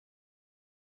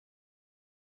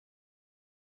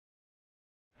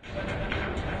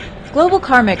Global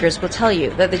car makers will tell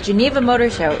you that the Geneva Motor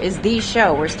Show is the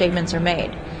show where statements are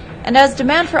made. And as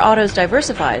demand for autos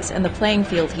diversifies and the playing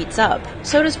field heats up,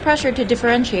 so does pressure to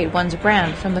differentiate one's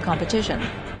brand from the competition.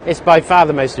 It's by far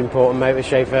the most important motor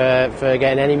show for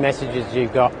getting any messages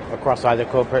you've got across either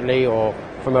corporately or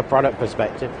from a product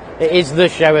perspective. It is the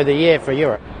show of the year for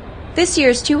Europe. This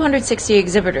year's 260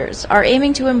 exhibitors are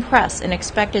aiming to impress an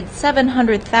expected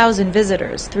 700,000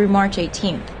 visitors through March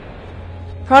 18th.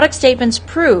 Product statements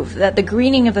prove that the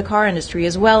greening of the car industry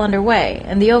is well underway,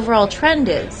 and the overall trend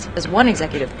is, as one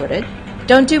executive put it,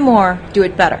 don't do more, do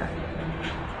it better.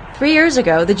 3 years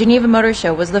ago, the Geneva Motor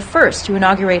Show was the first to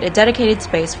inaugurate a dedicated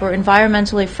space for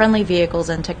environmentally friendly vehicles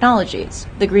and technologies,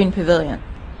 the Green Pavilion.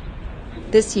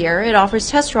 This year, it offers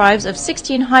test drives of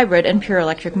 16 hybrid and pure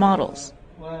electric models.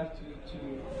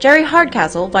 Jerry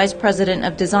Hardcastle, Vice President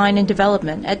of Design and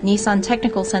Development at Nissan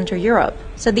Technical Center Europe,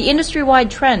 said the industry-wide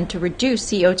trend to reduce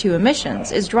CO2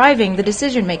 emissions is driving the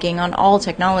decision-making on all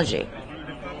technology.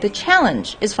 The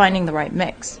challenge is finding the right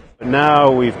mix. Now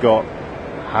we've got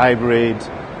hybrid,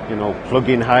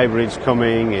 plug-in hybrids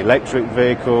coming, electric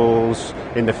vehicles.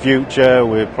 In the future,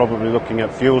 we're probably looking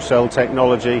at fuel cell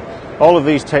technology. All of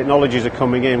these technologies are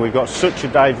coming in. We've got such a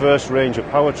diverse range of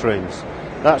powertrains.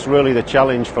 That's really the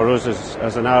challenge for us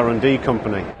as an R&D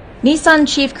company. Nissan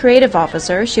Chief Creative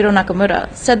Officer Shiro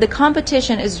Nakamura said the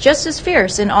competition is just as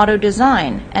fierce in auto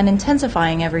design and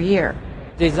intensifying every year.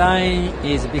 Design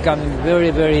is becoming very,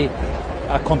 very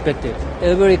competitive.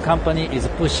 Every company is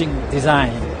pushing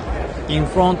design in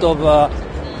front of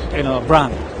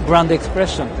brand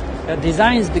expression.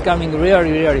 Design is becoming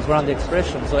really brand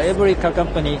expression. So every car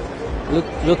company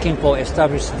looking for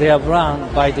establish their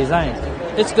brand by design.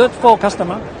 It's good for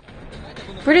customer.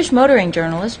 British motoring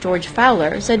journalist George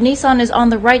Fowler said Nissan is on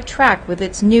the right track with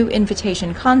its new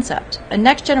Invitation concept, a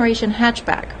next-generation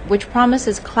hatchback which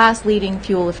promises class-leading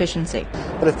fuel efficiency.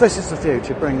 But if this is the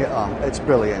future, bring it on. It's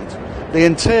brilliant. The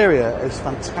interior is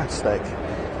fantastic.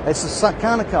 It's the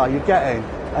kind of car you get in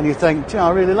and you think, I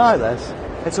really like this.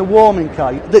 It's a warming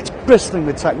car. It's bristling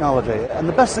with technology. And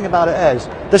the best thing about it is,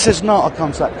 this is not a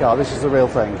concept car. This is the real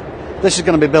thing. This is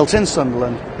going to be built in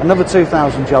Sunderland, another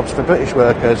 2,000 jobs for British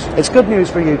workers. It's good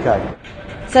news for UK.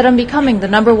 Set on becoming the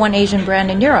 #1 Asian brand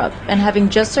in Europe and having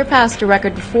just surpassed a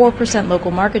record 4%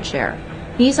 local market share,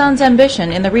 Nissan's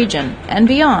ambition in the region and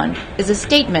beyond is a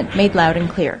statement made loud and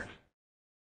clear.